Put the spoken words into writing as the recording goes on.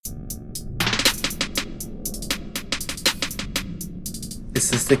It's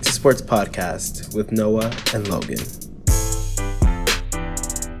the Stick to Sports podcast with Noah and Logan.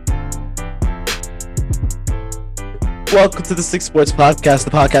 Welcome to the Stick Sports podcast,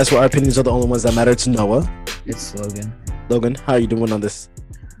 the podcast where our opinions are the only ones that matter. To Noah. It's Logan. Logan, how are you doing on this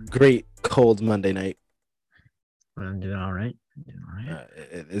great cold Monday night? I'm doing all right.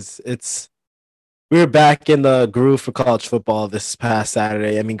 We're back in the groove for college football this past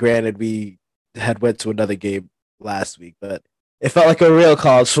Saturday. I mean, granted, we had went to another game last week, but it felt like a real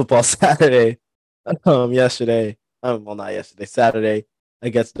college football Saturday. Yesterday. Not yesterday. Saturday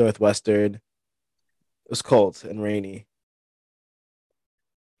against Northwestern. It was cold and rainy.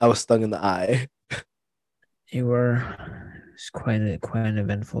 I was stung in the eye. It's quite an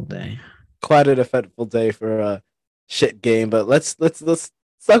eventful day. Quite an eventful day for a shit game. But let's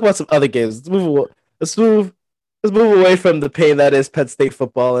talk about some other games. Let's move away from the pain that is Penn State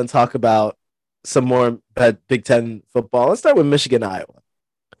football and talk about some more Big Ten football. Let's start with Michigan, Iowa.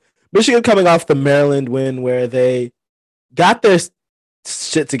 Michigan coming off the Maryland win where they got their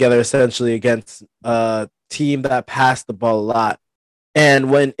shit together essentially against a team that passed the ball a lot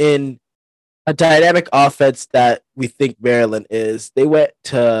and went in a dynamic offense that we think Maryland is. They went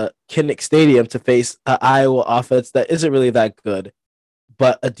to Kinnick Stadium to face an Iowa offense that isn't really that good,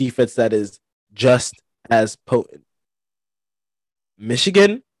 but a defense that is just as potent.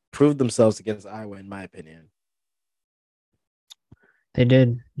 Michigan proved themselves against Iowa, in my opinion. They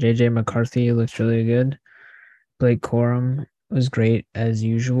did. JJ McCarthy looks really good. Blake Corum was great as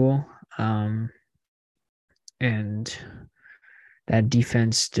usual. And that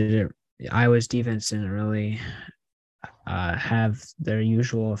defense Iowa's defense didn't really have their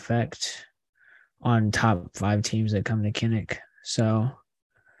usual effect on top 5 teams that come to Kinnick. So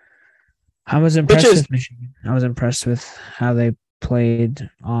I was impressed with Michigan. I was impressed with how they played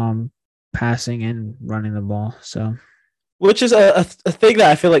passing and running the ball. So, which is a thing that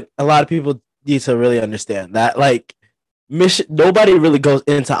I feel like a lot of people need to really understand, that like nobody really goes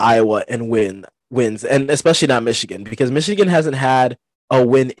into Iowa and wins, and especially not Michigan, because Michigan hasn't had a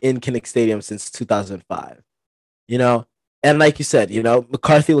win in Kinnick Stadium since 2005. You know, and like you said,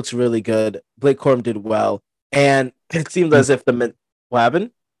 McCarthy looks really good. Blake Corum did well, and it seemed as if what happened?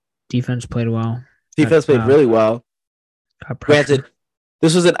 Defense played well. Defense played really well. Granted,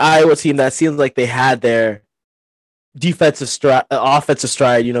 this was an Iowa team that seems like they had their offensive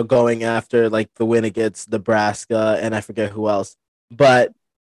stride, going after like the win against Nebraska and I forget who else, but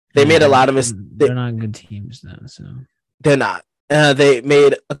they made a lot of mistakes. They're not good teams though, so they're not. They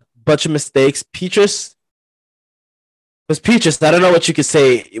made a bunch of mistakes. Petrus. I don't know what you could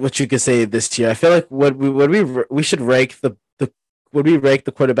say. This year, I feel like we should rank the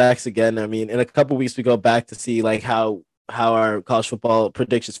quarterbacks again. I mean, in a couple weeks we go back to see like how our college football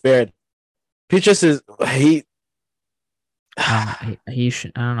predictions fared. Petrus is he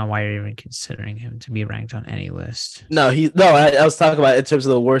should. I don't know why you're even considering him to be ranked on any list. I was talking about in terms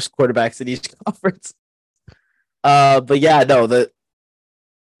of the worst quarterbacks in each conference. But yeah, no, this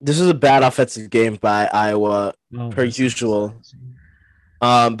was a bad offensive game by Iowa per usual.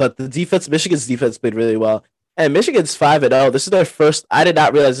 But the defense, Michigan's defense played really well, and Michigan's 5-0. This is their first. I did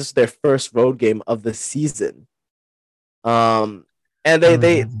not realize this is their first road game of the season. And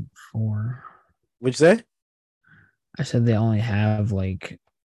they 4. What'd you say? I said they only have like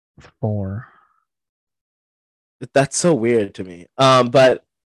 4. That's so weird to me. But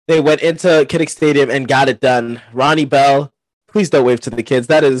they went into Kinnick Stadium and got it done. Ronnie Bell, please don't wave to the kids.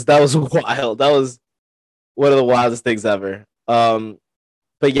 That was wild. That was one of the wildest things ever. But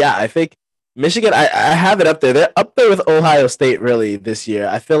yeah, I think Michigan, I have it up there. They're up there with Ohio State really this year.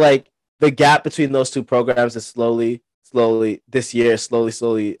 I feel like the gap between those two programs is slowly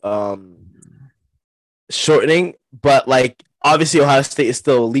shortening, but like obviously Ohio State is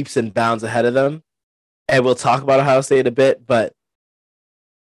still leaps and bounds ahead of them, and we'll talk about Ohio State a bit, but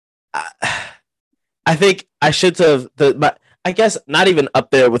I think I should have I guess not even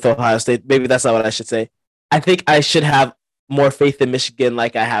up there with Ohio State. Maybe that's not what I should say. I think I should have more faith in Michigan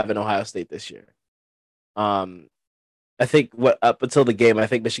like I have in Ohio State this year. I think up until the game, I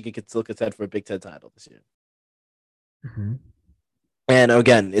think Michigan could still contend for a Big Ten title this year. Mm-hmm. And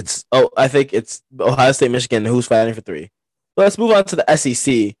again, I think it's Ohio State, Michigan, who's fighting for 3. But let's move on to the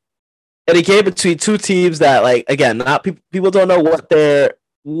SEC. And a game between two teams that, like, again, not people don't know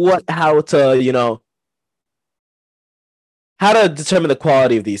how to determine the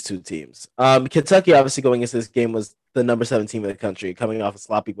quality of these two teams. Kentucky, obviously, going into this game was the number 7 team in the country, coming off a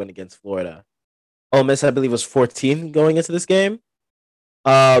sloppy win against Florida. Ole Miss, I believe, was 14 going into this game.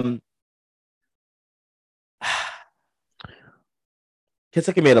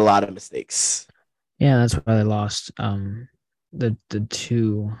 Kentucky made a lot of mistakes. Yeah, that's why they lost. the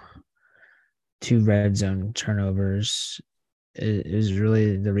two red zone turnovers is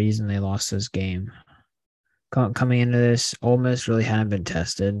really the reason they lost this game. Coming into this, Ole Miss really hadn't been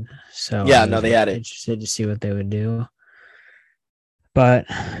tested, so I Yeah, no, was they had it. interested to see what they would do. But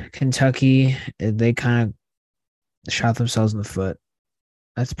Kentucky, they kind of shot themselves in the foot.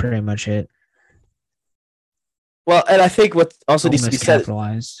 That's pretty much it. Well, and I think what also Ole needs to Miss be said,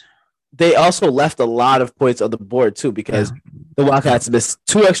 capitalized. they also left a lot of points on the board too because Yeah. the Wildcats missed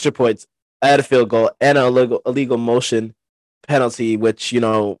 2 extra points at a field goal and a illegal motion penalty, which would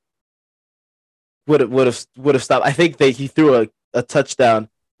have stopped. I think he threw a touchdown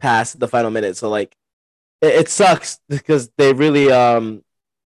pass at the final minute, so like it sucks because they really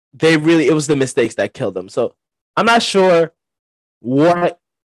it was the mistakes that killed them. So I'm not sure what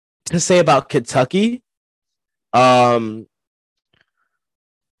to say about Kentucky. Um,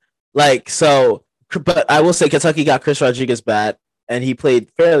 but I will say Kentucky got Chris Rodriguez back, and he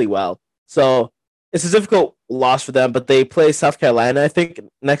played fairly well. So it's a difficult loss for them, but they play South Carolina, I think,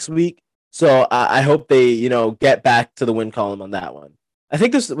 next week. So I hope they, get back to the win column on that one. I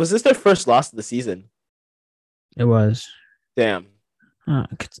think this their first loss of the season. It was. Damn,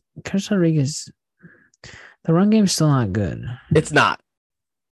 Chris Rodriguez, the run game's still not good. it's not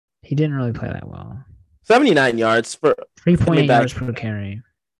He didn't really play that well. 79 yards for 3.8 yards per carry.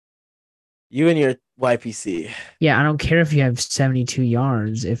 You and your YPC. Yeah, I don't care if you have 72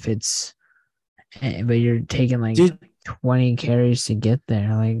 yards if it's, but you're taking like Dude, 20 carries to get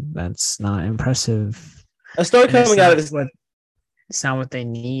there. Like that's not impressive. a story And coming out of this. It's not what they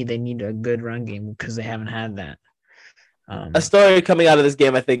need. They need a good run game because they haven't had that. A story coming out of this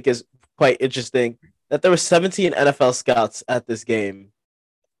game, I think, is quite interesting. That there were 17 NFL scouts at this game.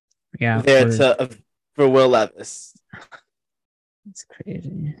 Yeah, for Will Levis. It's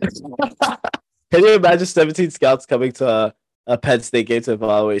crazy. Can you imagine 17 scouts coming to a Penn State game to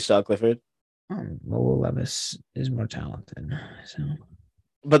evaluate Sean Clifford? Will Levis is more talented. So,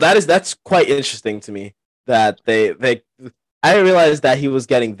 but that's quite interesting to me. That I didn't realize that he was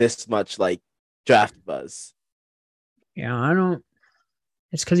getting this much like draft buzz. Yeah, I don't.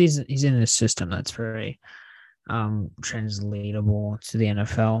 It's because he's in a system that's very translatable to the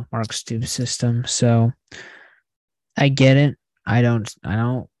NFL, Mark Stoops system. So I get it. I don't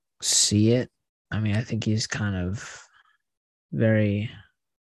see it. I mean, I think he's kind of very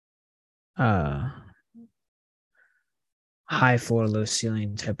high floor, low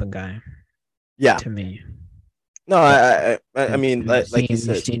ceiling type of guy. Yeah. To me. No, I mean, like you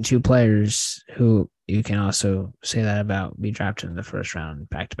said, you've seen two players who you can also say that about be drafted in the first round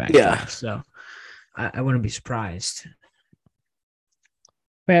back to back. Yeah. So I wouldn't be surprised.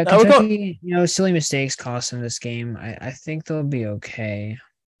 But yeah, Kentucky, silly mistakes cost them this game. I think they'll be okay.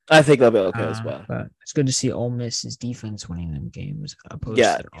 I think they'll be okay as well. But it's good to see Ole Miss's defense winning them games opposed to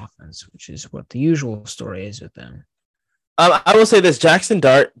their offense, which is what the usual story is with them. I will say this: Jackson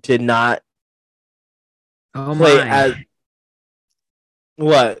Dart did not play as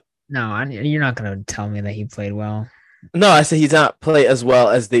what? No, you're not going to tell me that he played well. No, I said he's not play as well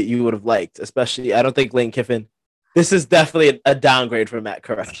as that you would have liked. Especially, I don't think Lane Kiffin. This is definitely a downgrade for Matt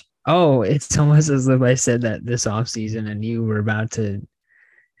Corral. Oh, it's almost as if I said that this offseason and you were about to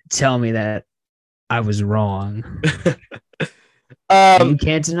tell me that I was wrong. You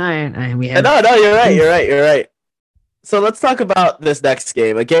can't deny it. No, you're right. So let's talk about this next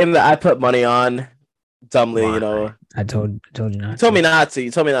game, a game that I put money on. Dumbly, I told you not. You told me not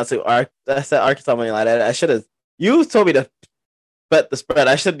to. I said Arkansas money line. I should have. You told me to bet the spread.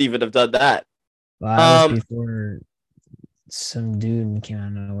 I shouldn't even have done that. Well, that was before some dude came out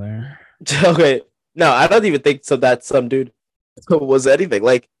of nowhere. Okay, no, I don't even think so. That some dude was anything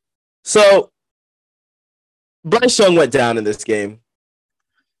like. So Bryce Young went down in this game.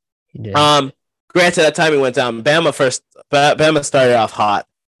 He did. Granted, that time he went down. Bama started off hot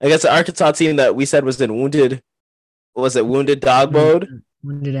against the Arkansas team that we said was in wounded. Was it wounded dog mode?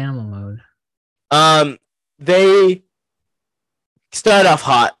 Wounded animal mode. They started off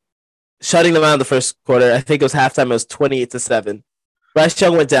hot, shutting them out in the first quarter. I think it was halftime. It was 28-7. Bryce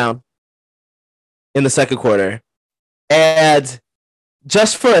Young went down in the second quarter, and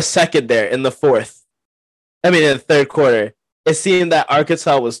just for a second there in the third quarter, it seemed that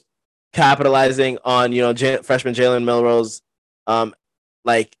Arkansas was capitalizing on freshman Jalen Milroe's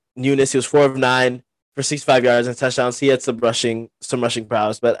newness. He was 4 of 9 for 65 yards and touchdowns. He had some rushing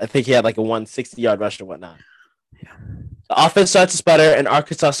prowess, but I think he had like a 160-yard rush or whatnot. Yeah. The offense started to sputter, and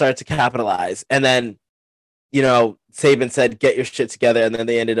Arkansas started to capitalize. And then, Saban said, "Get your shit together," and then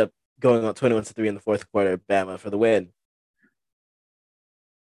they ended up going on 21-3 in the fourth quarter. Bama for the win.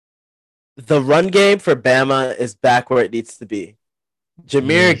 the run game for Bama is back where it needs to be.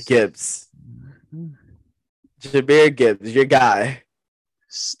 Jameer Yes. Gibbs. Jameer Gibbs, your guy.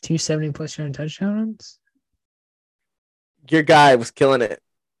 270 plus yard touchdowns? Your guy was killing it.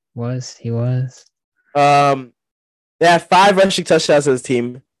 He was. Um, they had 5 rushing touchdowns as a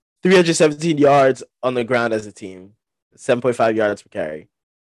team, 317 yards on the ground as a team, 7.5 yards per carry.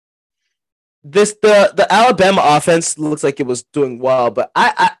 The Alabama offense looks like it was doing well, but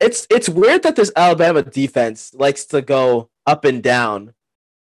it's weird that this Alabama defense likes to go up and down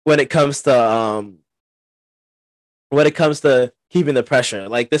when it comes to keeping the pressure.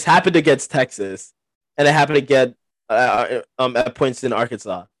 Like this happened against Texas, and it happened again at points in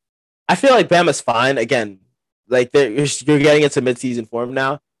Arkansas. I feel like Bama's fine again. Like you're getting into midseason form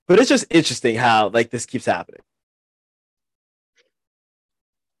now, but it's just interesting how like this keeps happening.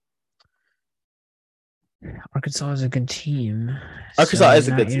 Arkansas is a good team. Arkansas is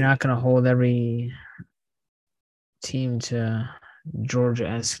a good team. You're not going to hold every team to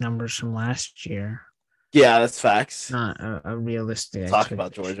Georgia-esque numbers from last year. Yeah, that's facts. Not a realistic talk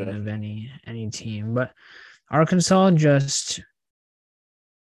about Georgia of any team, but Arkansas just,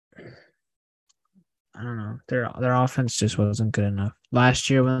 I don't know, their offense just wasn't good enough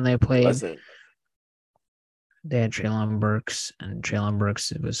last year when they played. They had Treylon Burks, and Treylon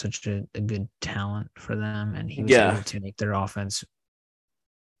Burks was such a good talent for them, and he was able to make their offense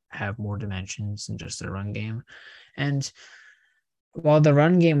have more dimensions than just their run game. And while the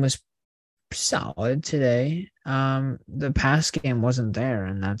run game was solid today, the pass game wasn't there,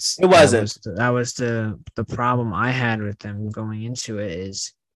 and that was the problem I had with them going into it.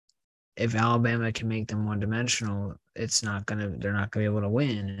 Is if Alabama can make them one dimensional, they're not gonna be able to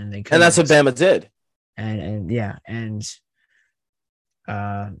win, and that's what Bama did. And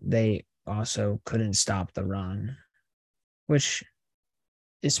they also couldn't stop the run, which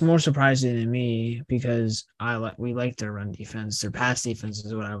is more surprising to me because we like their run defense. Their pass defense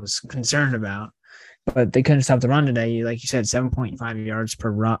is what I was concerned about, but they couldn't stop the run today. Like you said, 7.5 yards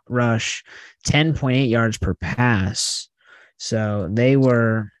per rush, 10.8 yards per pass. So they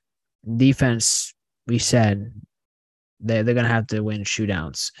were defense. We said they're going to have to win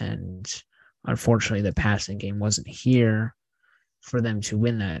shootouts, and unfortunately, the passing game wasn't here for them to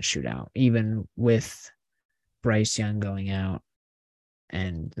win that shootout, even with Bryce Young going out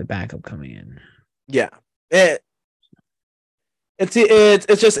and the backup coming in. Yeah, it's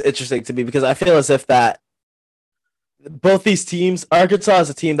just interesting to me because I feel as if that both these teams, Arkansas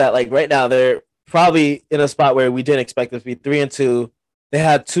is a team that like right now they're probably in a spot where we didn't expect them to be 3-2.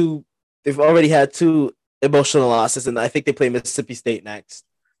 They've already had 2 emotional losses, and I think they play Mississippi State next.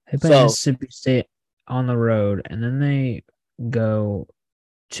 They play Mississippi State on the road, and then they go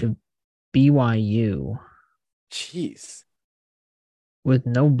to BYU. Jeez. With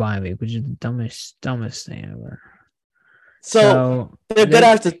no bye week, which is the dumbest thing ever. So they're going to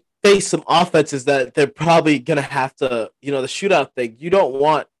have to face some offenses that they're probably going to have to, the shootout thing. You don't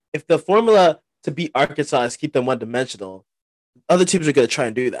want, if the formula to beat Arkansas is keep them one-dimensional, other teams are going to try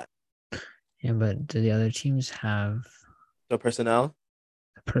and do that. Yeah, but do the other teams have no personnel?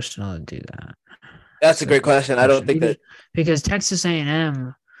 The personnel to do that? That's a great question. I don't think that. Because Texas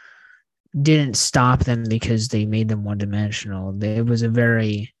A&M didn't stop them because they made them one-dimensional. It was a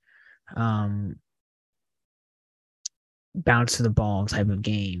very bounce to the ball type of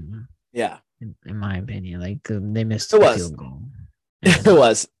game. Yeah, in my opinion, like they missed the field goal. It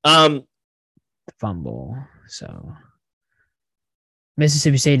was fumble. So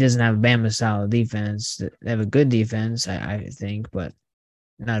Mississippi State doesn't have a Bama-style defense. They have a good defense, I think, but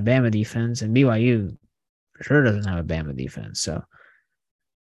not a Bama defense. And BYU for sure doesn't have a Bama defense. So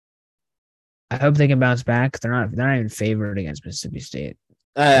I hope they can bounce back. They're not even favored against Mississippi State.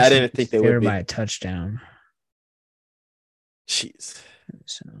 I didn't think they would be by a touchdown. Jeez.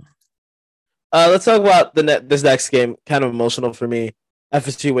 So, let's talk about this next game. Kind of emotional for me.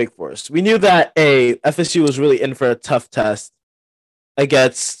 FSU Wake Forest. We knew that FSU was really in for a tough test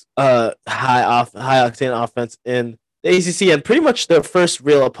against high octane offense in the ACC, and pretty much their first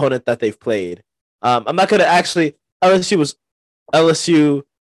real opponent that they've played. I'm not gonna actually LSU.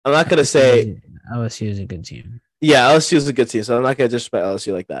 I'm not gonna say LSU is a good team. Yeah, LSU is a good team, so I'm not gonna disrespect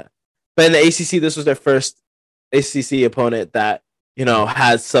LSU like that. But in the ACC, this was their first ACC opponent that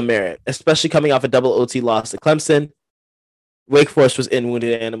has some merit, especially coming off a double OT loss to Clemson. Wake Forest was in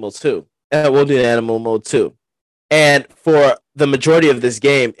wounded animal mode too, and for the majority of this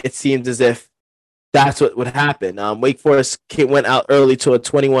game, it seemed as if that's what would happen. Wake Forest went out early to a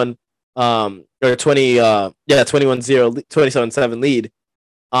 21-0, 27-7 lead.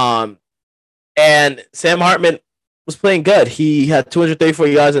 And Sam Hartman was playing good. He had 234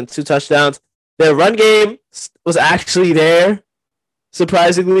 yards and 2 touchdowns. Their run game was actually there,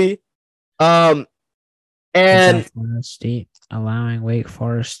 surprisingly. Um, Good job, and Florida State, allowing Wake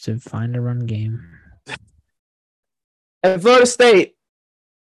Forest to find a run game. and Florida State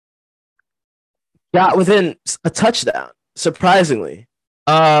got within a touchdown, surprisingly,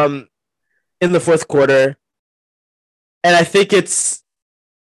 in the fourth quarter. And I think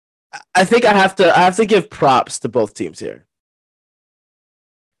I have to give props to both teams here.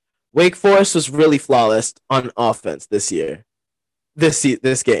 Wake Forest was really flawless on offense this year. This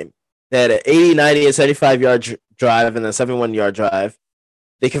game. They had an 80, 90, and 75-yard drive and a 71-yard drive.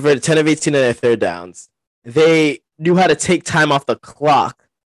 They converted 10 of 18 in their third downs. They knew how to take time off the clock,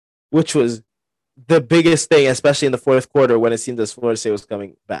 which was the biggest thing, especially in the fourth quarter when it seemed as Florida State was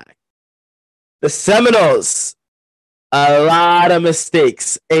coming back. The Seminoles, a lot of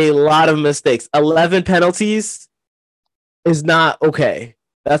mistakes. 11 penalties is not okay.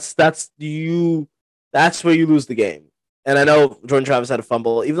 That's you. That's where you lose the game. And I know Jordan Travis had a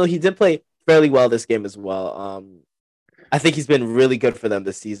fumble, even though he did play fairly well this game as well. I think he's been really good for them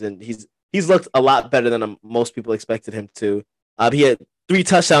this season. He's looked a lot better than most people expected him to. He had 3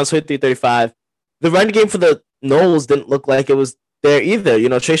 touchdowns, 35. The run game for the Knowles didn't look like it was there either.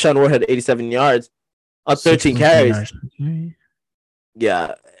 Trayshawn Ward had 87 yards on 13 carries.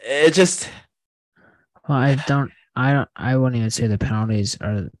 Yeah, it just. Well, I wouldn't even say the penalties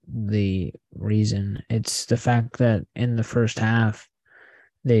are the reason. It's the fact that in the first half,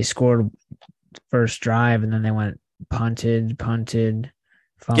 they scored first drive and then they went punted, fumbled,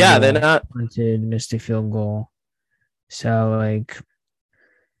 Yeah, they're not punted, missed a field goal. So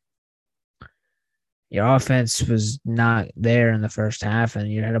your offense was not there in the first half,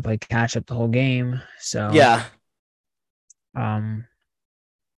 and you had to play catch up the whole game. So yeah.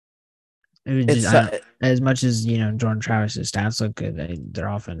 It was just, as much as Jordan Travis's stats look good, their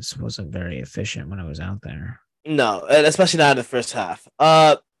offense wasn't very efficient when it was out there. No, and especially not in the first half.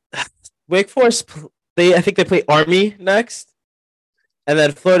 Wake Forest, I think they play Army next, and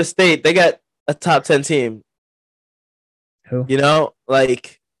then Florida State. They got a top 10 team. Who? Who do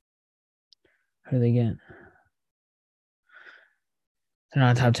they get? They're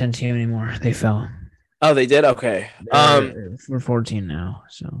not a top 10 team anymore. They fell. Oh, they did. Okay. We're 14 now,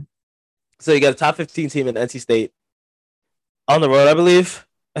 so. So you got a top 15 team in NC State on the road, I believe.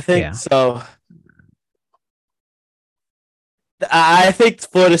 I think so. I think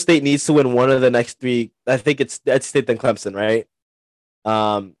Florida State needs to win one of the next 3. I think it's NC State then Clemson, right?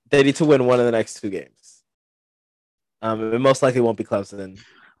 They need to win one of the next 2 games. It most likely won't be Clemson,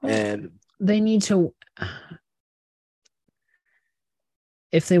 and they need to.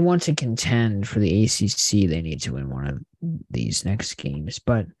 If they want to contend for the ACC, they need to win one of these next games,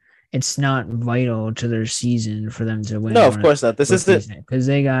 but it's not vital to their season for them to win. No, of course not. This is it because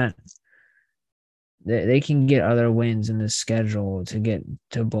they can get other wins in the schedule to get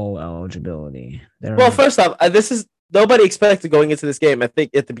to bowl eligibility. First off, nobody expected going into this game. I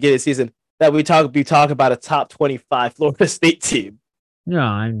think at the beginning of the season that we talk about a top 25 Florida State team. No,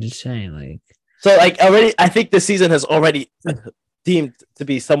 I'm just saying already. I think this season has already deemed to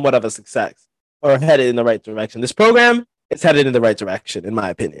be somewhat of a success or headed in the right direction. This program is headed in the right direction, in my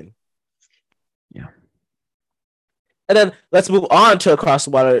opinion. Yeah. And then let's move on to across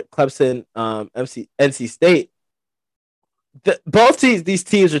the water, Clemson, NC State. Both these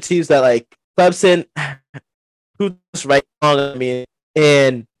teams are teams that Clemson, who's right wrong. I mean,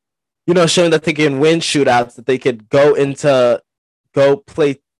 and showing that they can win shootouts, that they could go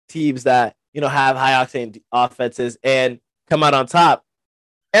play teams that have high octane offenses and come out on top.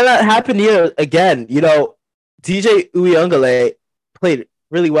 And that happened here again. DJ Uyunglele played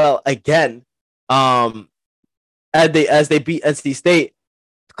really well again. As they beat NC State.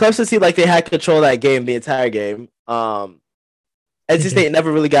 Clemson seemed like they had control of that game the entire game. NC State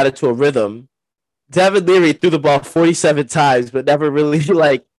never really got into a rhythm. Devin Leary threw the ball 47 times, but never really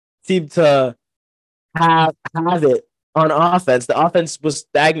seemed to have it on offense. The offense was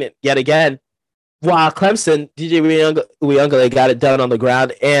stagnant yet again. While Clemson, DJ Uyunglele got it done on the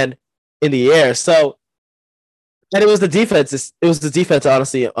ground and in the air. So, and it was the defense. It was the defense,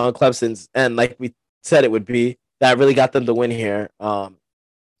 honestly, on Clemson's, and like we said, it would be that really got them to win here. I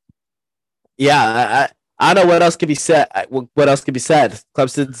don't know what else could be said.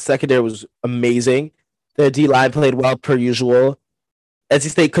 Clemson's secondary was amazing. Their D line played well per usual. NC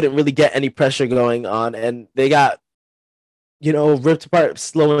State couldn't really get any pressure going on, and they got ripped apart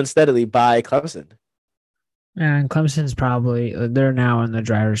slow and steadily by Clemson. And Clemson's they're now in the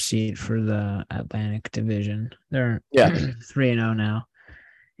driver's seat for the Atlantic Division. They're 3-0 now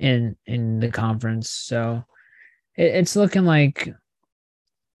in the conference. So it's looking like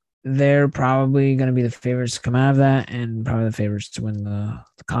they're probably going to be the favorites to come out of that, and probably the favorites to win the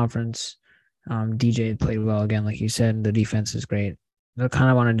conference. DJ played well again, like you said. The defense is great. They're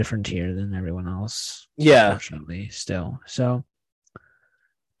kind of on a different tier than everyone else, Yeah, unfortunately, still. So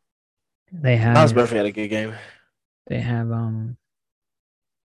Miles Murphy had a good game. they have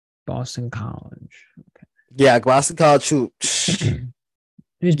Boston College. Yeah, Boston College. Who? It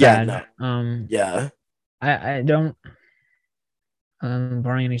was Yeah, bad. no. Yeah, I don't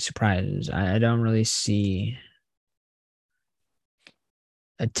barring any surprises, I don't really see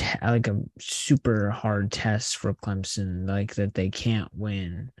like a super hard test for Clemson, like that they can't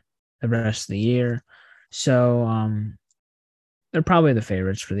win the rest of the year. So they're probably the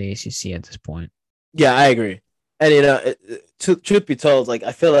favorites for the ACC at this point. yeah, I agree. And truth be told, like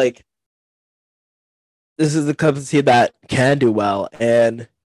I feel like this is the Clemson team that can do well, and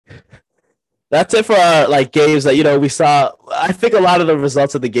that's it for our like games that we saw. I think a lot of the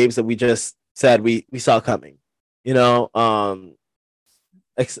results of the games that we just said we saw coming. You know, I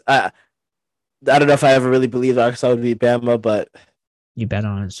don't know if I ever really believed Arkansas would beat Bama, but You bet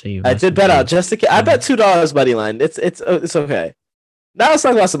on it, so you I must did bet out believe. just to. I bet $2 money line. It's okay. Now let's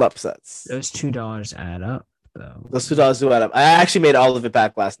talk about some upsets. Those $2 add up, though. Those $2 do add up. I actually made all of it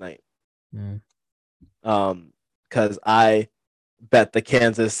back last night. Mm. Because I bet the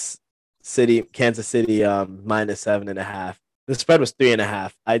Kansas City minus 7.5. The spread was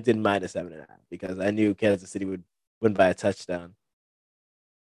 3.5. I did minus 7.5 because I knew Kansas City would win by a touchdown.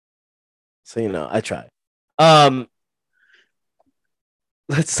 So I tried.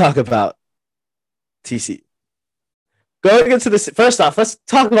 Let's talk about TC. Going into this, first off, let's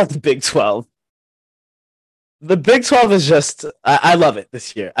talk about the Big 12. The Big 12 is just, I love it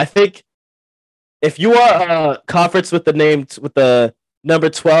this year. I think if you are a conference with the number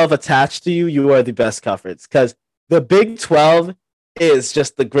 12 attached to you, you are the best conference because the Big 12 is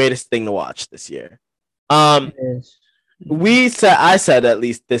just the greatest thing to watch this year. It is. I said at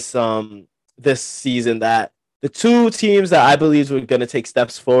least this season that the two teams that I believe were going to take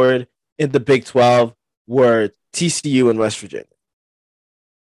steps forward in the Big 12 were TCU and West Virginia.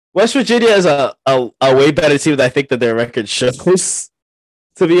 West Virginia is a way better team than I think that their record shows,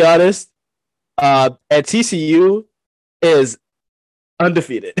 to be honest. And TCU is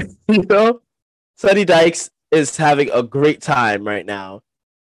undefeated. Sonny Dykes is having a great time right now.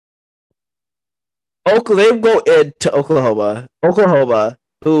 They go into Oklahoma. Oklahoma,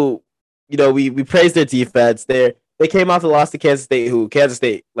 who we praised their defense. They came off the loss to Kansas State, who Kansas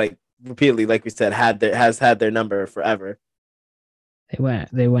State like repeatedly, like we said, has had their number forever.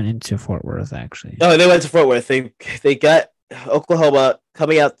 They went into Fort Worth actually. Oh, they went to Fort Worth. They got Oklahoma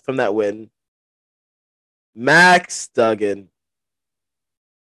coming out from that win. Max Duggan.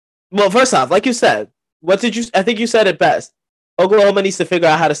 Well, first off, like you said, I think you said it best. Oklahoma needs to figure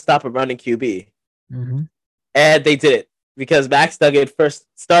out how to stop a running QB. Mm-hmm. And they did it because Max Duggan first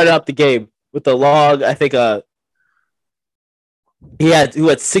started up the game with the long, I think he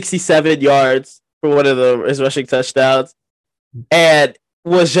had 67 yards for one of his rushing touchdowns, and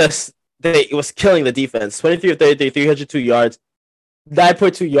was killing the defense. 23 of 33, 302 yards,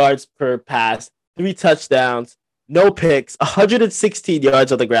 9.2 yards per pass, 3 touchdowns, no picks, 116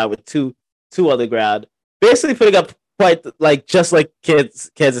 yards on the ground with two on the ground. Basically putting up quite just like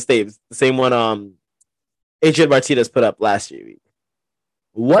Kansas State, the same one Adrian Martinez put up last year.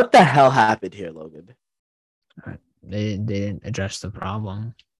 What the hell happened here, Logan? They didn't address the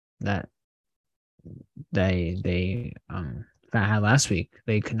problem that they had last week.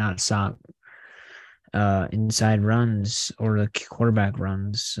 They could not stop inside runs or the quarterback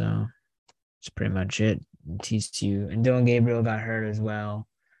runs. So that's pretty much it. TCU and Dylan Gabriel got hurt as well.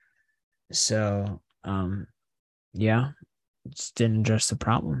 So yeah, just didn't address the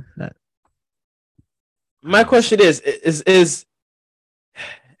problem. That my question is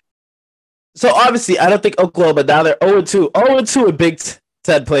so obviously I don't think Oklahoma now they're 0-2. 0-2 in Big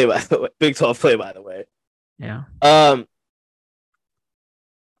 10 play by the way. Big 12 play by the way. Yeah.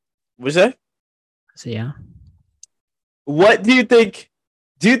 What's that? So yeah. What do you think?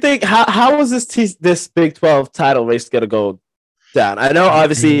 Do you think how is this Big 12 title race gonna go down? I know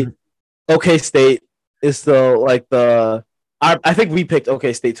obviously OK State is still like I think we picked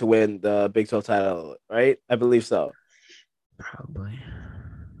OK State to win the Big 12 title, right? I believe so. Probably.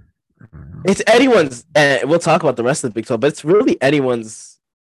 It's anyone's, and we'll talk about the rest of the Big 12, but it's really anyone's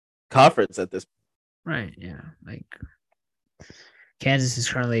conference at this point. Right, yeah. Like Kansas is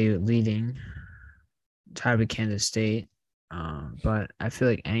currently leading, tied with Kansas State, but I feel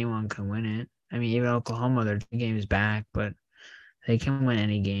like anyone can win it. I mean, even Oklahoma, their 2 games back, but they can win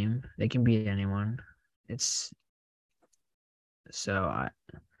any game. They can beat anyone. It's So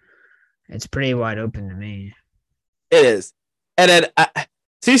it's pretty wide open to me. It is. And then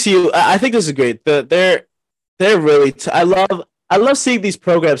TCU, I think this is great. They're really. I love seeing these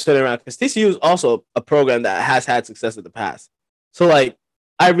programs turn around because TCU is also a program that has had success in the past. So like,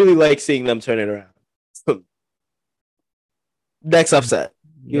 I really like seeing them turn it around. Next upset.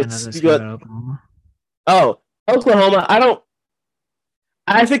 You got nothing to You say got about Oklahoma? Oklahoma. I don't.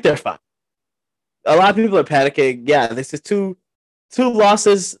 I think they're fine. A lot of people are panicking. Yeah, this is two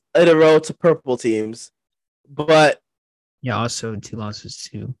losses in a row to purple teams, but Yeah, also 2 losses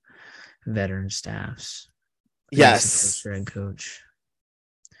to veteran staffs. yes, Head coach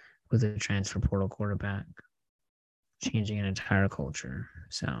with a transfer portal quarterback, changing an entire culture.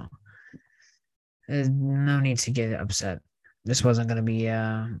 So there's no need to get upset. This wasn't going to be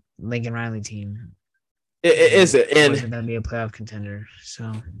a Lincoln Riley team. it isn't. It wasn't going to be a playoff contender.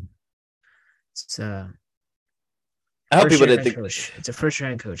 So it's I hope people didn't think. coach. It's a first year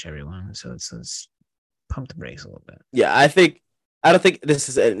head coach, everyone. So let's pump the brakes a little bit. Yeah, I don't think this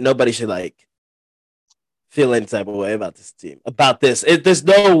is. Nobody should like feel any type of way about this team. About this, there's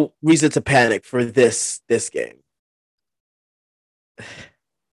no reason to panic for this game.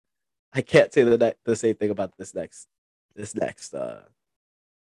 I can't say the same thing about this next.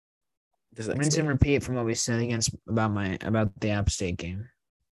 Rinse and repeat from what we said about the App State game,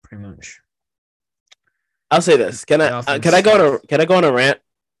 pretty much. I'll say this. Can I go on a rant?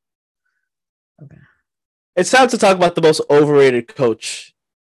 Okay. It's time to talk about the most overrated coach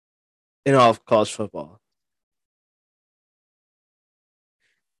in all of college football.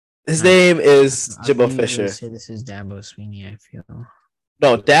 His name is Jimbo Fisher. Say this is Dabo Swinney, I feel.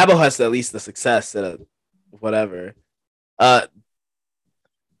 No, Dabo has at least the success in whatever. I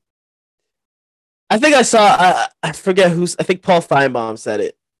think I saw. I forget who's. I think Paul Feinbaum said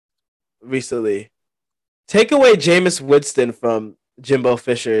it recently. Take away Jameis Winston from Jimbo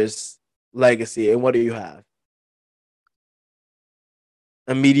Fisher's legacy, and what do you have?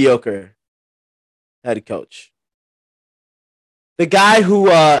 A mediocre head coach. The guy who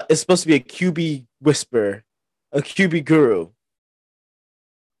is supposed to be a QB whisperer, a QB guru.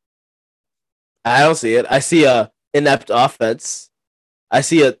 I don't see it. I see a inept offense. I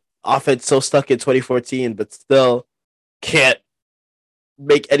see a offense so stuck in 2014, but still can't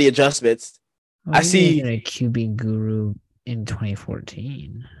make any adjustments. Well, I see a QB guru in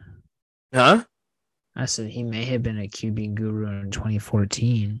 2014. Huh? I said he may have been a QB guru in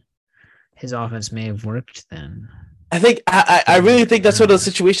 2014. His offense may have worked then. I think I really think that's one of those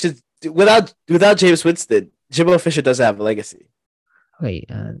situations. Without James Winston, Jimbo Fisher doesn't have a legacy.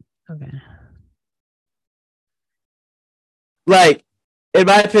 Wait, okay. Like, in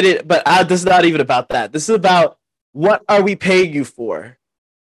my opinion, but this is not even about that. This is about what are we paying you for?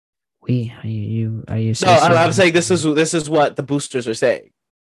 Are you? No, I'm saying this is what the boosters are saying.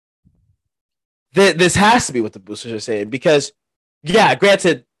 This has to be what the boosters are saying because, yeah,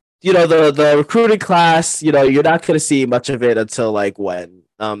 granted, you know the recruiting class, you know, you're not going to see much of it until like when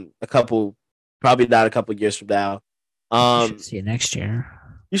probably not a couple years from now. You should see it next year.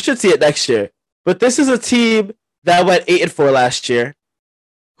 You should see it next year, but this is a team that went 8-4 last year,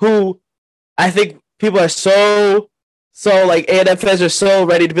 who I think people are so like A&M fans are so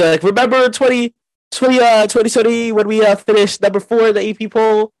ready to be like, remember 2020 when we finished number 4 in the AP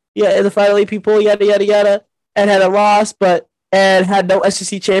poll, in the final AP poll, yada yada yada, and had a loss, and had no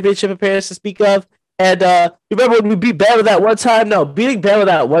SEC championship appearance to speak of. And remember when we beat Bama that one time? No, beating Bama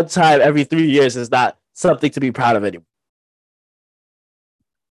that one time every 3 years is not something to be proud of anymore.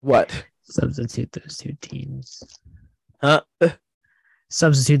 What? Substitute those two teams. Huh?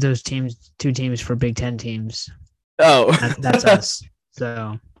 Substitute those two teams for Big Ten teams. Oh, that's us.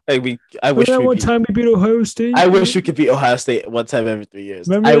 So I wish one time we beat Ohio State. I wish we could beat Ohio State one time every 3 years.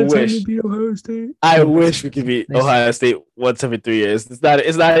 Remember I wish. Time we beat Ohio State. I wish we could beat Ohio State once every 3 years. It's not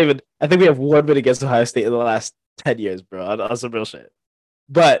even. I think we have one win against Ohio State in the last 10 years, bro. On some real shit.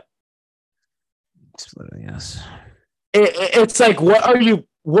 But absolutely yes. It's like, what are you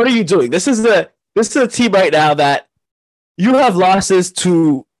doing? This is a team right now that you have losses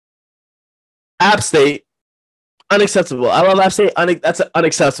to App State. Unacceptable. I love App State. That's an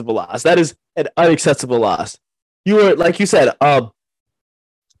unacceptable loss. That is an unacceptable loss. You were, like you said, a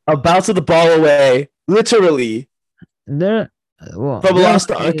bounce of the ball away, literally, from a loss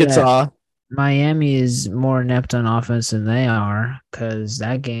to Arkansas. Miami is more inept on offense than they are because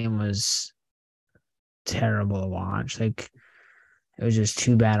that game was terrible to watch. Like, it was just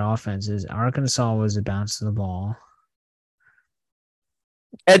two bad offenses. Arkansas was a bounce of the ball.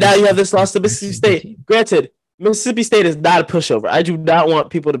 And now you have this loss to Mississippi State. Granted, Mississippi State is not a pushover. I do not want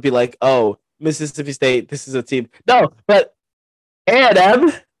people to be like, oh, Mississippi State, this is a team. No, but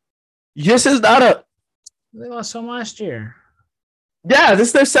A&M, this is not a They lost some last year. yeah. This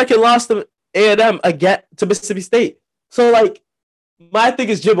is their second loss to A&M again to Mississippi State. So like, my thing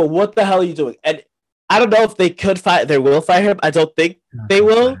is, Jimbo, what the hell are you doing? And I don't know if they could fire. They will fire him. I don't think They're not they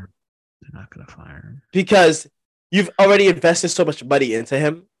gonna will fire him. They're not gonna fire him. because you've already invested so much money into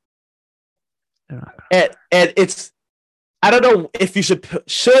him, They're not gonna and it's. I don't know if you should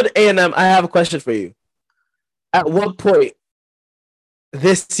A&M. I have a question for you. At what point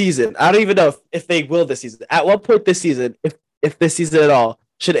this season, I don't even know if they will this season. At what point this season, if this season at all,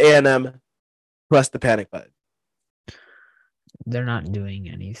 should A&M press the panic button? They're not doing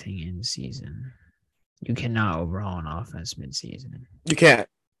anything in season. You cannot overhaul an offense mid-season. You can't.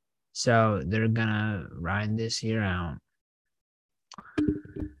 So they're gonna ride this year out.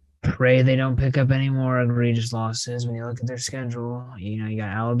 Pray they don't pick up any more egregious losses. When you look at their schedule, you got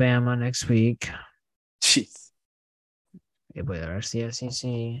Alabama next week. Jeez. They play the rest of the SEC.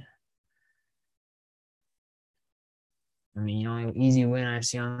 I mean, the only easy win I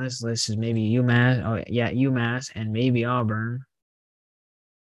see on this list is maybe UMass. Oh, yeah, UMass and maybe Auburn.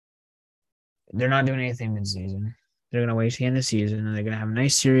 They're not doing anything mid-season. They're going to wait to the end of the season, and they're going to have a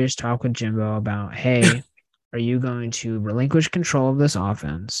nice, serious talk with Jimbo about, hey, are you going to relinquish control of this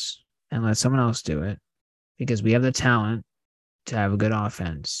offense and let someone else do it? Because we have the talent to have a good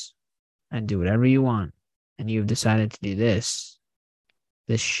offense and do whatever you want. And you've decided to do this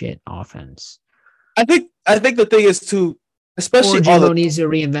shit offense. I think the thing is to, especially or Jimbo needs to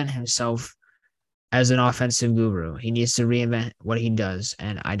reinvent himself as an offensive guru. He needs to reinvent what he does,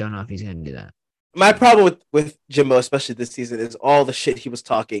 and I don't know if he's going to do that. My problem with Jimbo, especially this season, is all the shit he was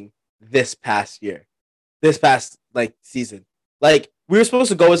talking this past year, this past season. Like, we were supposed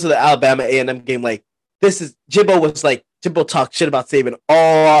to go into the Alabama A&M game like Jimbo talked shit about Saban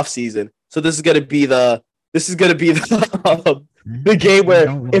all off season. So this is gonna be the the game where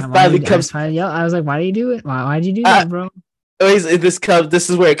it finally comes. I was like, why do you do it? Why'd you do that, bro? This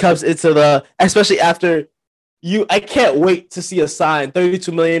is where it comes into the, especially after I can't wait to see a sign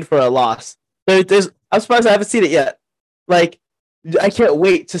 $32 million for a loss. I'm surprised I haven't seen it yet. Like, I can't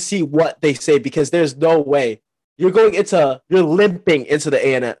wait to see what they say because there's no way you're limping into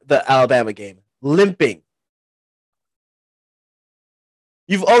the Alabama game, limping.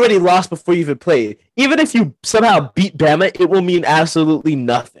 You've already lost before you even played. Even if you somehow beat Bama, it will mean absolutely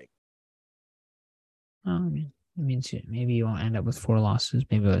nothing. It means maybe you won't end up with 4 losses.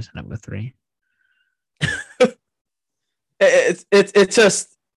 Maybe you'll end up with 3. It's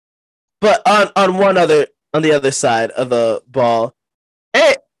just. But on the other side of the ball,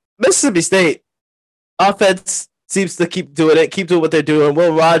 hey, Mississippi State offense seems to keep doing what they're doing.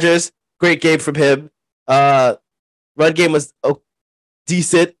 Will Rogers, great game from him. Run game was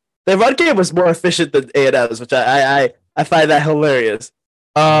decent. The run game was more efficient than A&M's, which I find that hilarious.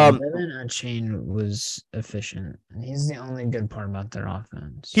 Devin Chain was efficient. He's the only good part about their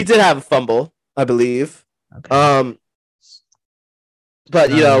offense. He did have a fumble, I believe. Okay.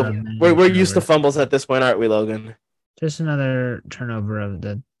 But we're used to fumbles at this point, aren't we, Logan? Just another turnover of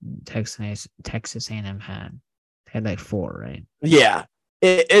the Texas A&M had. They had like 4, right? Yeah,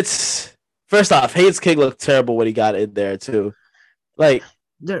 it's first off, Haynes King looked terrible when he got in there too. Like,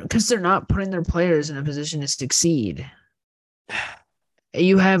 because they're not putting their players in a position to succeed.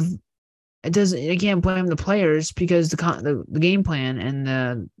 You can't blame the players because the game plan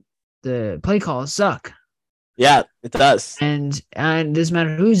and the play calls suck. Yeah, it does. And it doesn't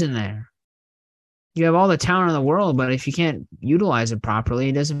matter who's in there. You have all the talent in the world, but if you can't utilize it properly,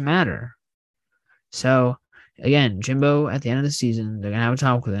 it doesn't matter. So, again, Jimbo, at the end of the season, they're going to have a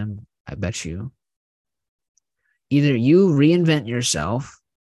talk with him, I bet you. Either you reinvent yourself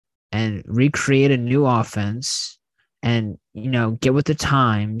and recreate a new offense and, get with the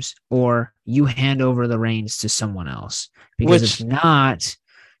times, or you hand over the reins to someone else. Because if not,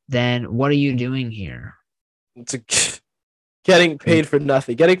 then what are you doing here? Getting paid for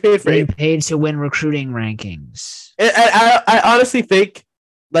nothing. Getting paid to win recruiting rankings. I honestly think,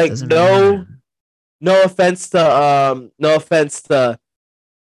 no offense to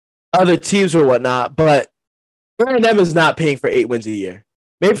other teams or whatnot, but A&M is not paying for 8 wins a year.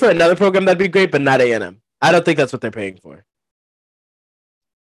 Maybe for another program that'd be great, but not A&M. I don't think that's what they're paying for.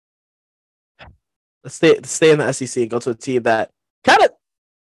 Let's stay in the SEC and go to a team that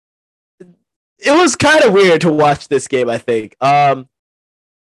it was kind of weird to watch this game, I think.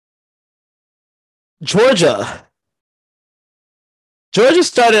 Georgia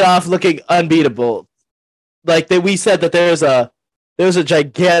started off looking unbeatable. We said that there was a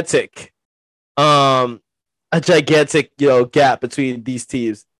gigantic gap between these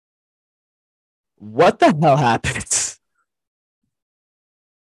teams. What the hell happened?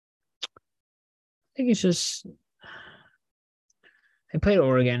 think it's just they played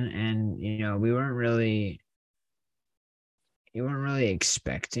Oregon, and we weren't really you weren't really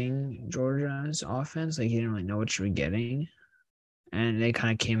expecting Georgia's offense. Like you didn't really know what you were getting, and they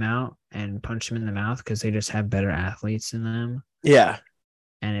kind of came out and punched them in the mouth because they just have better athletes than them. Yeah.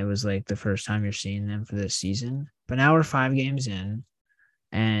 And it was like the first time you're seeing them for this season. But now we're 5 games in,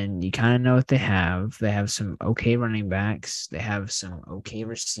 and you kind of know what they have. They have some okay running backs. They have some okay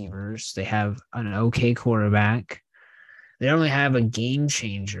receivers. They have an okay quarterback. They only have a game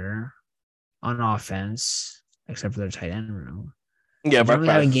changer on offense, except for their tight end room. Yeah, They Mark only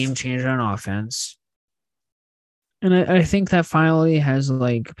have a Pass. game changer on offense. And I think that finally has,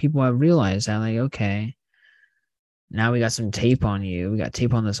 like, people have realized that, like, okay, now we got some tape on you. We got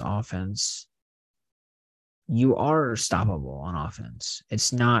tape on this offense. You are stoppable on offense.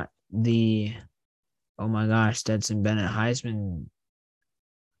 It's not the, oh my gosh, Stetson Bennett Heisman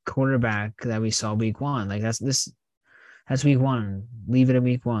quarterback that we saw week one. Like that's week one. Leave it at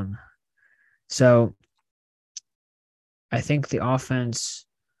week one. So I think the offense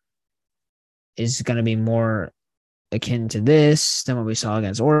is going to be more akin to this than what we saw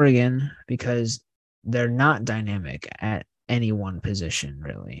against Oregon because they're not dynamic at any one position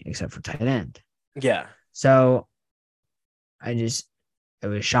really, except for tight end. Yeah. So it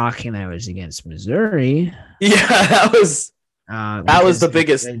was shocking that it was against Missouri. Yeah, that was the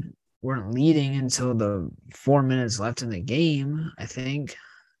biggest. They weren't leading until the 4 minutes left in the game, I think.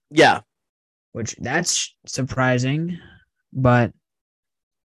 Yeah. Which that's surprising, but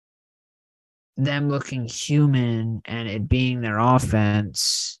them looking human and it being their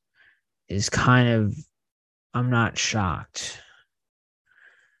offense is kind of, I'm not shocked.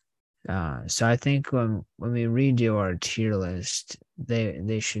 So I think when we redo our tier list,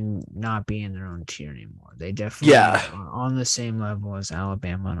 they should not be in their own tier anymore. They definitely are on the same level as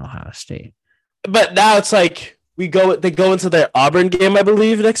Alabama and Ohio State. But now it's like they go into their Auburn game, I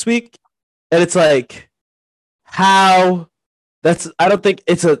believe, next week, and it's like I don't think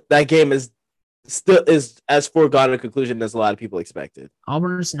that game is still is as foregone a conclusion as a lot of people expected.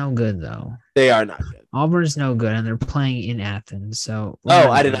 Auburn's no good though. They are not good. Auburn's no good, and they're playing in Athens. So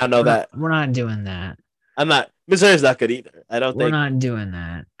I did not know that. We're not doing that. I'm not. Missouri's not good either. We're not doing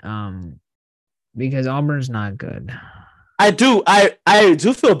that. Because Auburn's not good. I do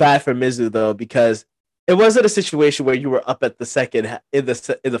feel bad for Mizzou though because it wasn't a situation where you were up at the second in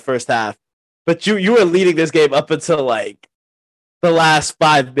the first half, but you were leading this game up until like the last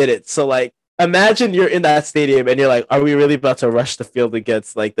 5 minutes. So like, imagine you're in that stadium and you're like, are we really about to rush the field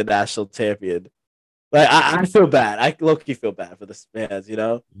against like the national champion? Like, I feel bad. I low-key feel bad for the fans, you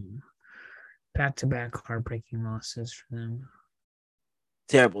know? Back-to-back heartbreaking losses for them.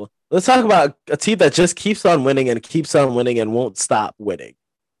 Terrible. Let's talk about a team that just keeps on winning and won't stop winning.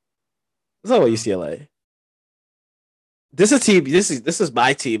 Let's talk about UCLA. This is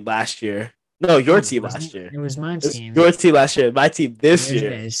my team last year. No, your team last year. It was my team. Your team last year. My team this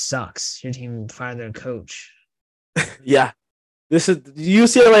year. It sucks. Your team fired their coach. Yeah. This is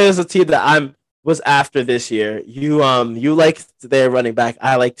UCLA is a team that was after this year. You liked their running back.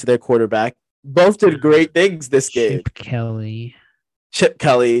 I liked their quarterback. Both did great things this game. Chip Kelly.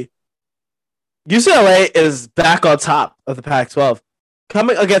 UCLA is back on top of the Pac-12.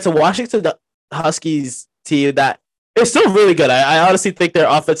 Coming against a Washington Huskies team that is still really good. I honestly think their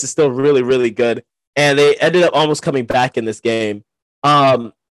offense is still really, really good. And they ended up almost coming back in this game.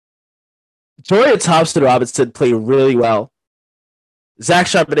 Jordan Thompson-Robinson played really well. Zach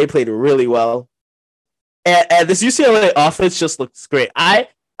Charbonnet played really well. And this UCLA offense just looks great. I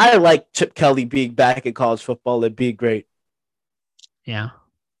like Chip Kelly being back in college football and being great. Yeah.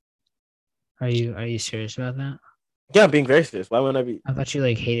 Are you serious about that? Yeah, I'm being very serious. Why wouldn't I be? I thought you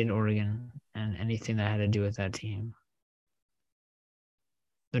hated Oregon and anything that had to do with that team.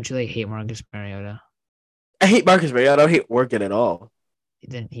 Don't you hate Marcus Mariota? I hate Marcus Mariota. I don't hate Oregon at all.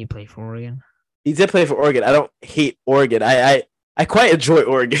 Didn't he play for Oregon? He did play for Oregon. I don't hate Oregon. I quite enjoy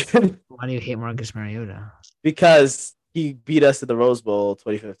Oregon. Why do you hate Marcus Mariota? Because he beat us in the Rose Bowl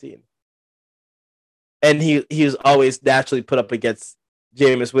 2015. And he was always naturally put up against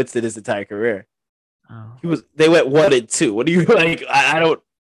Jameis Winston his entire career. Oh. They went 1-2. What do you like? I don't.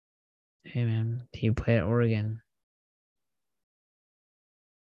 Hey man, he played at Oregon.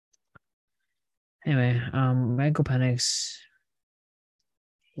 Anyway, Michael Penix,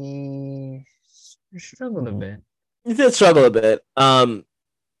 he struggled a bit. He did struggle a bit. Got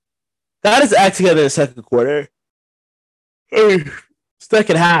his act together in the second quarter,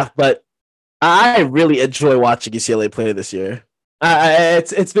 second half, but I really enjoy watching UCLA play this year.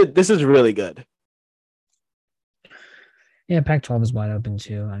 This is really good. Yeah, Pac-12 is wide open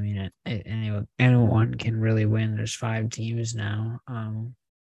too. I mean, anyone can really win. There's 5 teams now.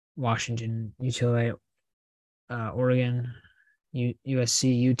 Washington, UCLA, Oregon,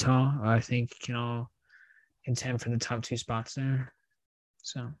 USC, Utah. I think can all contend for the top 2 spots there.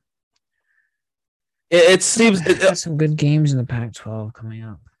 So It seems, got some good games in the Pac-12 coming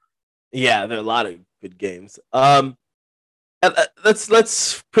up. yeah, there are a lot of good games.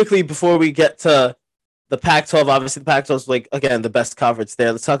 Let's quickly before we get to the Pac-12. Obviously, the Pac-12 is like again the best conference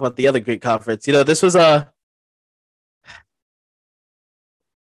there. Let's talk about the other great conference. This was a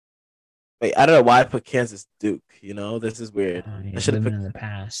wait. I don't know why I put Kansas Duke. This is weird. I He's should have living put in the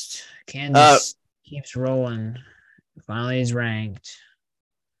past. uh Kansas keeps rolling. Finally, he's ranked.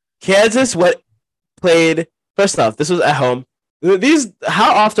 Kansas. What played first off? This was at home. These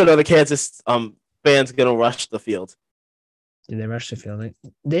how often are the Kansas fans gonna rush the field? Did they rush the field?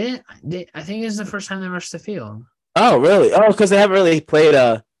 I think it's the first time they rushed the field. Oh really? Oh, because they haven't really played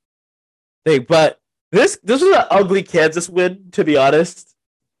a thing. But this was an ugly Kansas win. To be honest,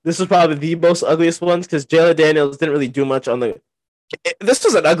 this was probably the most ugliest ones because Jalen Daniels didn't really do much on the. This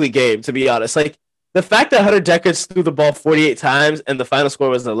was an ugly game, to be honest. Like the fact that Hunter Deckers threw the ball 48 times and the final score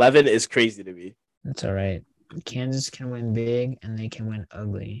was 11 is crazy to me. That's all right. Kansas can win big and they can win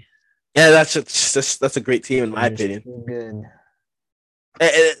ugly. Yeah, that's a great team in my opinion. Good.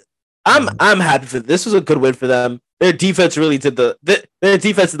 I'm happy for this. Was a good win for them. Their defense really did their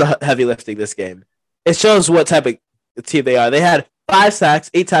defense did the heavy lifting this game. It shows what type of team they are. They had 5 sacks,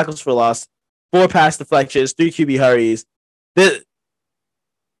 8 tackles for loss, 4 pass deflections, 3 QB hurries. I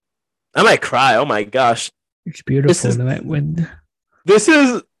might cry. Oh my gosh. It's beautiful that win. This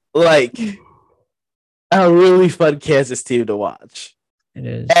is like a really fun Kansas team to watch. It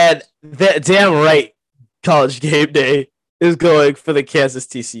is. And that damn right College Game Day is going for the Kansas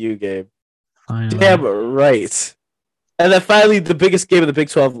TCU game. Finally. Damn right. And then finally, the biggest game of the Big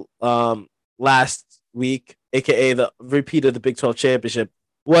 12 last week, aka the repeat of the Big 12 championship,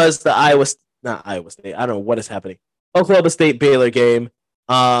 was the not Iowa State. I don't know what is happening. Oklahoma State Baylor game.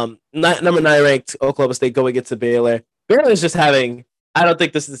 Number 9 ranked Oklahoma State going into Baylor. Baylor is just having. I don't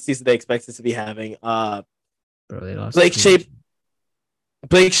think this is the season they expected to be having.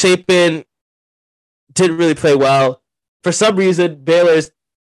 Blake Shapen didn't really play well. For some reason, Baylor's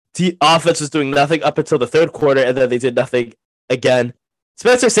offense was doing nothing up until the third quarter, and then they did nothing again.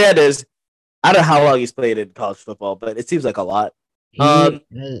 Spencer Sanders, I don't know how long he's played in college football, but it seems like a lot.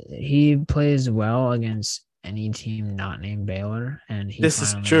 He plays well against any team not named Baylor, and this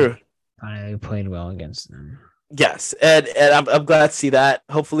is true. Finally played well against them. Yes, and I'm glad to see that.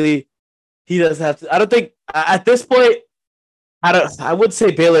 Hopefully, he doesn't have to. I don't think at this point. I would say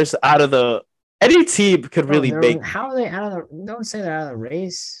Baylor's out of the. Any team could really make. How are they out of the? Don't say they're out of the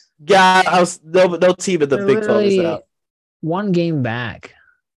race. Yeah, no team in the Big 12 is out. 1 game back.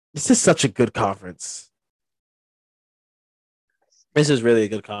 This is such a good conference. This is really a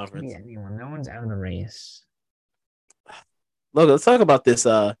good conference. Yeah, no one's out of the race. Look, let's talk about this.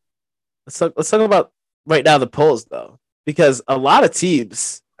 Let's talk about right now the polls though, because a lot of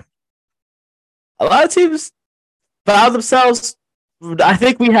teams found themselves. I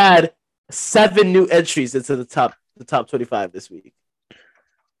think we had 7 new entries into the top 25 this week.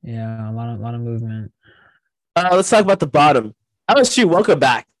 Yeah, a lot of movement. Let's talk about the bottom. LSU, welcome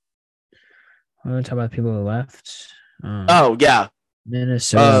back. We're going to talk about people who left. Oh yeah,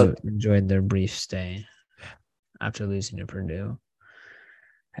 Minnesota enjoyed their brief stay after losing to Purdue.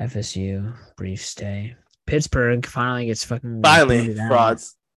 FSU brief stay. Pittsburgh finally gets fucking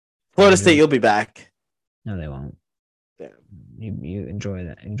frauds. Florida State, you'll be back. No, they won't. Damn. You enjoy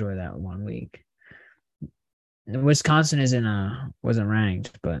that. Enjoy that 1 week. Wisconsin wasn't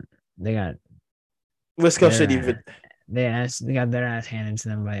ranked, but they got Wisconsin they got their ass handed to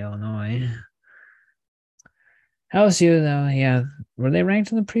them by Illinois. LSU though, yeah, were they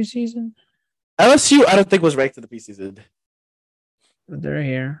ranked in the preseason? LSU, I don't think was ranked in the preseason. But they're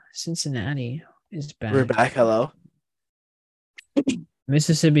here. Cincinnati is back. We're back. Hello.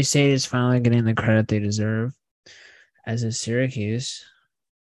 Mississippi State is finally getting the credit they deserve, as is Syracuse,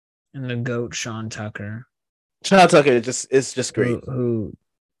 and the GOAT Sean Tucker. Sean Tucker is just great. Who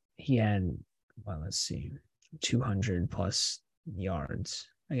he had, well, let's see, 200 plus yards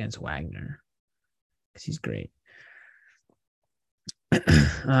against Wagner, because he's great.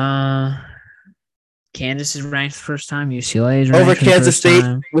 Kansas is ranked the first time. UCLA is ranked over Kansas State,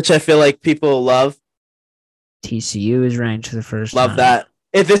 which I feel like people love. TCU is ranked for the first time. Love that.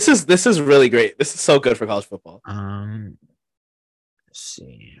 This is really great. This is so good for college football. Let's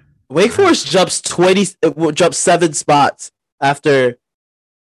see. Wake Forest jumps 7 spots after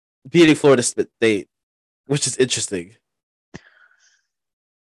beating Florida State, which is interesting.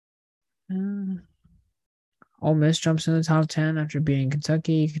 Ole Miss jumps in the top 10 after beating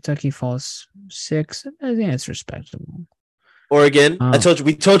Kentucky. Kentucky falls 6. I think it's respectable. Oregon.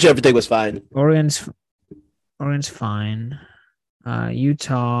 We told you everything was fine. Oregon's fine.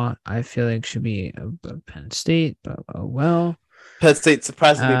 Utah, I feel like should be a Penn State, but oh well. Penn State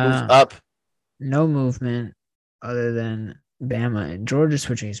surprisingly moves up. No movement other than Bama and Georgia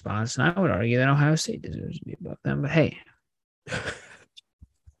switching spots, and I would argue that Ohio State deserves to be above them. But hey,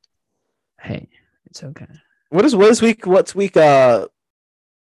 it's okay. What's week? What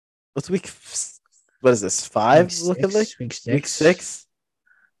is this? 5 looking like? Week 6. Week 6.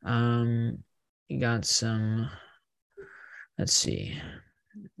 You got some. Let's see.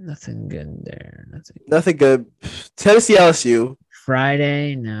 Nothing good there. Nothing good. Tennessee, LSU.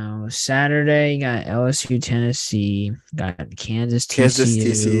 Friday, no. Saturday, you got LSU, Tennessee. Got Kansas,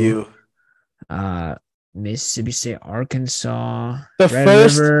 TCU. Mississippi State, Arkansas. The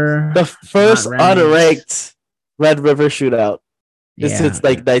first unranked Red River shootout. It's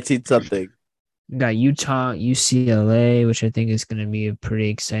like 19 something. You got Utah, UCLA, which I think is going to be a pretty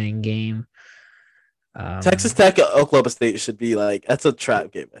exciting game. Texas Tech, Oklahoma State should be that's a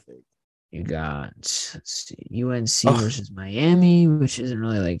trap game, I think. You got, let's see, UNC versus Miami, which isn't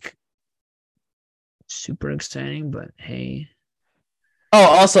really super exciting, but hey. Oh,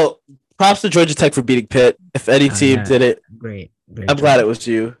 also, props to Georgia Tech for beating Pitt. If any team did it, great. I'm glad it was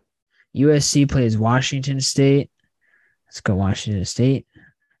you. USC plays Washington State. Let's go Washington State.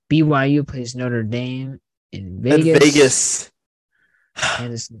 BYU plays Notre Dame in Vegas.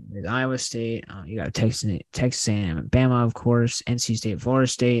 Kansas State, Iowa State. You got Texas A&M, and Bama, of course. NC State, Florida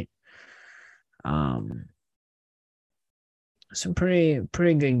State. Some pretty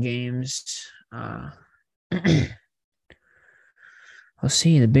good games. We'll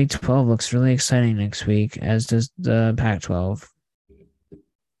see. The Big 12 looks really exciting next week, as does the Pac-12.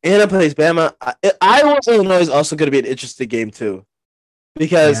 Anna plays Bama. Iowa Illinois is also going to be an interesting game too,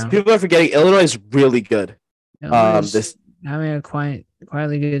 because people are forgetting Illinois is really good. This having a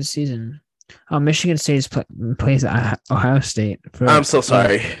quietly good season. Michigan State plays Ohio State. I'm so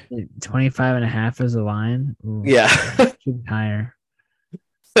sorry. 25.5 is the line. Ooh, yeah. Should be higher.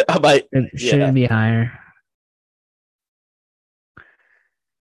 Should be higher.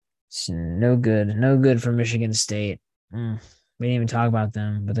 It's no good. No good for Michigan State. We didn't even talk about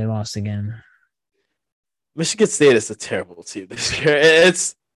them, but they lost again. Michigan State is a terrible team this year.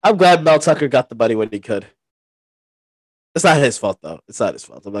 I'm glad Mel Tucker got the money when he could. It's not his fault, though. It's not his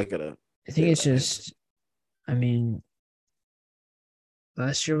fault. I'm not going to. I think it's just,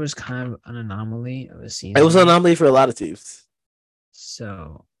 last year was kind of an anomaly of a season. It was an anomaly for a lot of teams.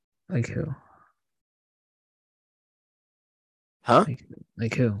 So, like who? Huh?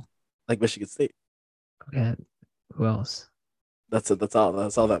 Like who? Like Michigan State. Okay. Who else? That's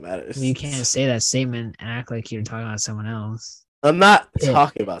all that matters. You can't say that statement and act like you're talking about someone else. I'm not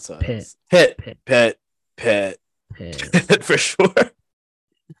talking about someone else. Pitt. For sure.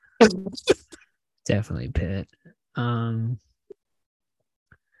 Definitely Pitt.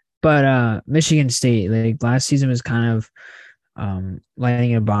 But Michigan State, last season was kind of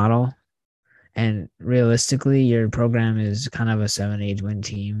lightning in a bottle. And realistically, your program is kind of a 7-8 win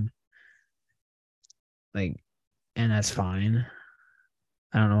team. And that's fine.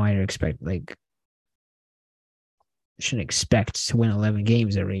 I don't know why you shouldn't expect to win 11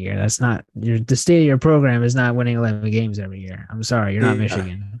 games every year. That's not the state of your program is not winning 11 games every year. I'm sorry, you're not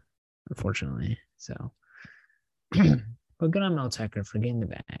Michigan, unfortunately. So, but good on Mel Tucker for getting the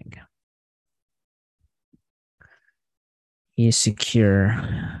bag. He is secure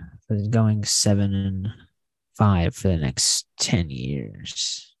for going 7-5 for the next 10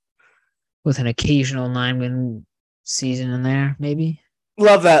 years, with an occasional 9-win season in there, maybe.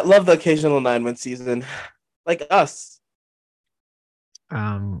 Love that. Love the occasional 9-win season, like us.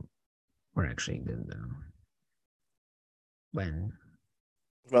 We're actually good though. When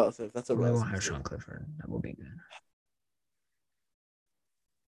relative, that's a relative. We won't have Sean Clifford. That will be good.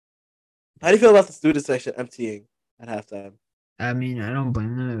 How do you feel about the student section emptying at halftime? I don't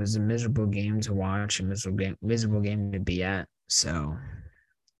blame them. It was a miserable game to watch, a miserable game to be at. So,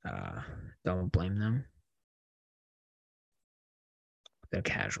 don't blame them. They're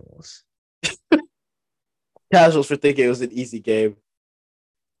casuals. Casuals for thinking it was an easy game.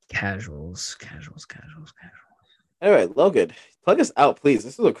 Casuals. Anyway, Logan, plug us out, please.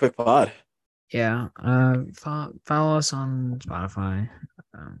 This is a quick pod. Yeah. Follow us on Spotify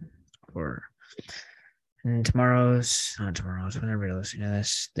for whenever you're listening to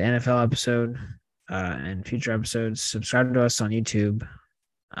this, the NFL episode and future episodes. Subscribe to us on YouTube.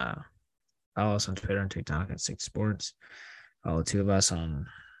 Follow us on Twitter and TikTok at 6 Sports. Follow 2 of us on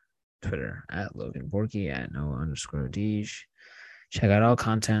Twitter at Logan Borky, at Noah_Deej. Check out all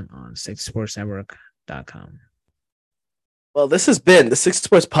content on sixsportsnetwork.com. Well, this has been the Six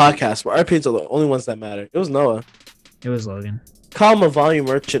Sports Podcast, where our opinions are the only ones that matter. It was Noah. It was Logan. Call him a volume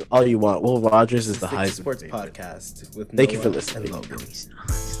merchant all you want. Will Rogers is the Six Heisman. Sports Podcast with Thank you Noah for listening. and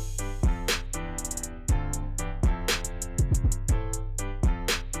Logan.